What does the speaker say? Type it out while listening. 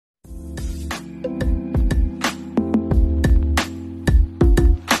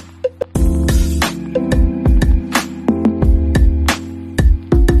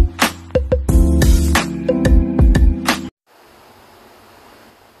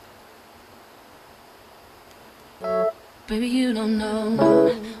Baby, you don't know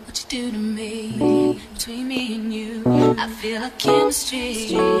what you do to me. Between me and you, I feel a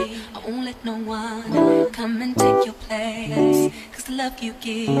chemistry. I won't let no one come and take your place. Cause the love you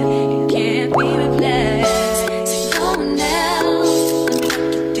give, it can't be replaced. So no one else can do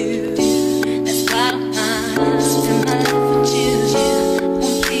what you do. That's why I'm spend my life with you. I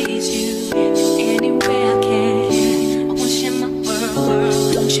won't please you in any way I can. I won't share my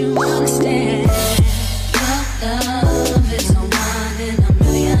world, don't you understand? Your love is a one in a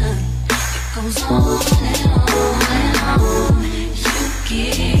million. It goes on and on and on. You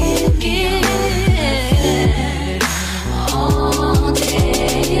give it all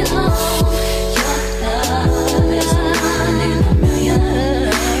day long. Your love is a one in a million.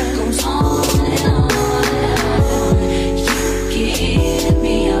 It goes on and on and on. You give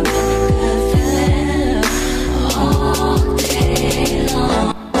me a really good feeling all day long.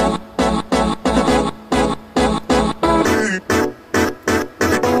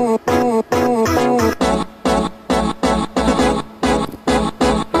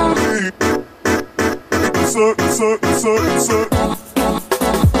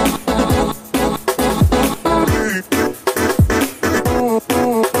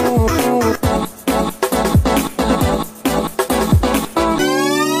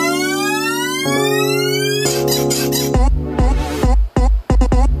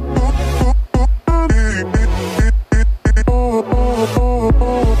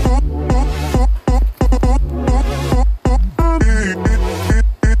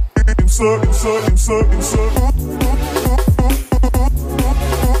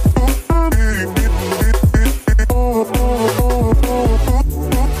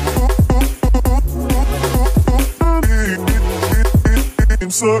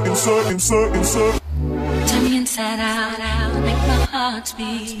 Turn me inside out, make my heart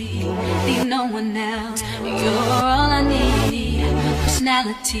beat. Leave no one else, you're all I need.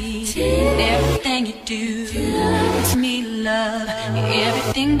 Personality, everything you do, it's me love,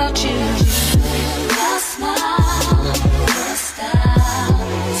 everything about you. Your smile, your style,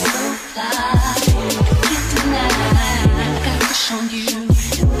 so fly, can't deny. I got a crush on you,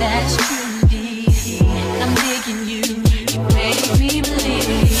 that's true indeed. I'm digging you, you make me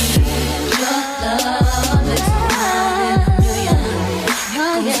believe. Your love is one in a million.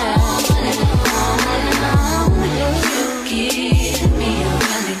 It goes on and on and on. You give me a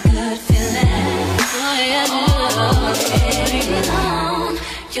really good feeling. Oh yeah, all day long.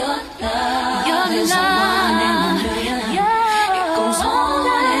 Your love is one in a million. It goes on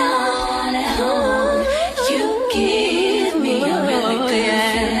and on and on. You give me a really good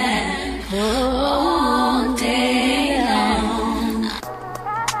feeling all day long.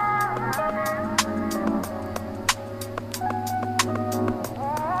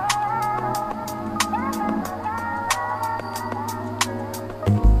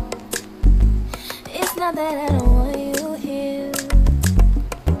 It's not that I don't want you here.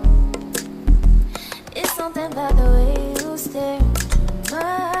 It's something about the way you stare into my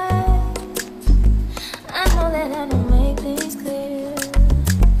eyes. I know that I don't make things clear.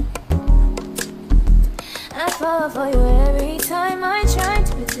 I fall for you every time I try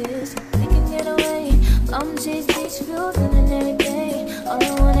to resist. We can get away from these beach views and every day. All I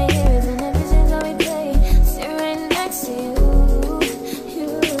wanna hear is an visions that we play. Sit right next to you.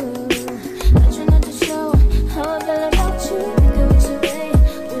 I try not to show how I feel about you. Think I wish away.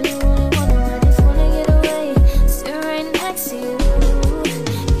 Really wanna, I just wanna get away. Sit right next to you.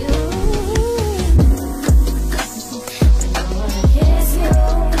 I wanna kiss you.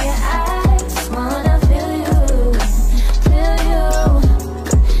 Your eyes wanna feel you.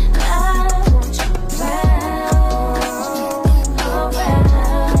 I want you around, around.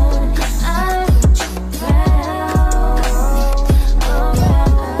 I want you around, around.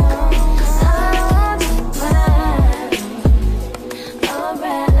 I want you around,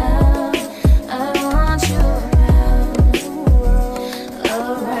 around. I want you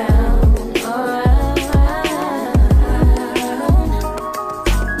around, around,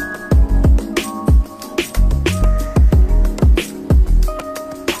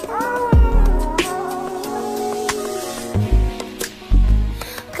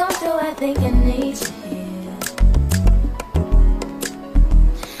 come through, I think I need you here.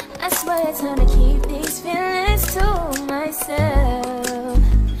 I swear it's time to keep these feelings to myself.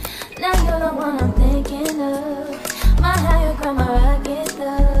 Now you're the one I'm thinking of. My higher ground, my rocket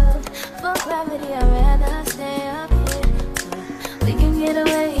love. For gravity, I'd rather stay up here. We can get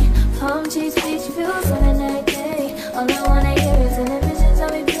away from cheese beach views on a night day. All I wanna hear is an visions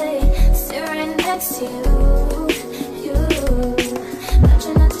that we play. Sit right next to you. I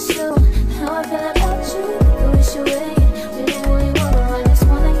try not to show how I feel about you. Think I wish away.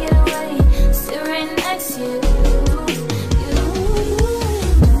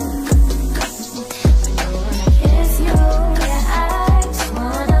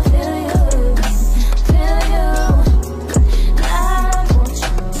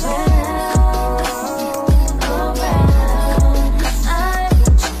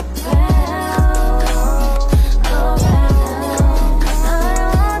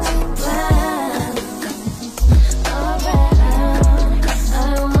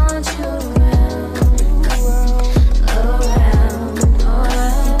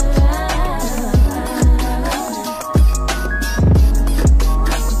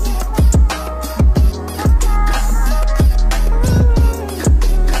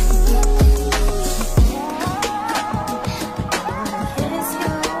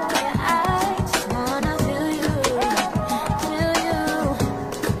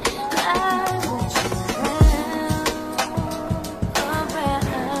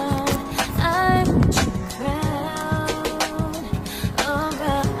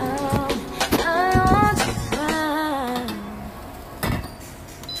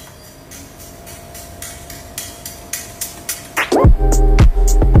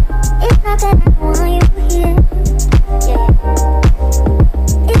 I can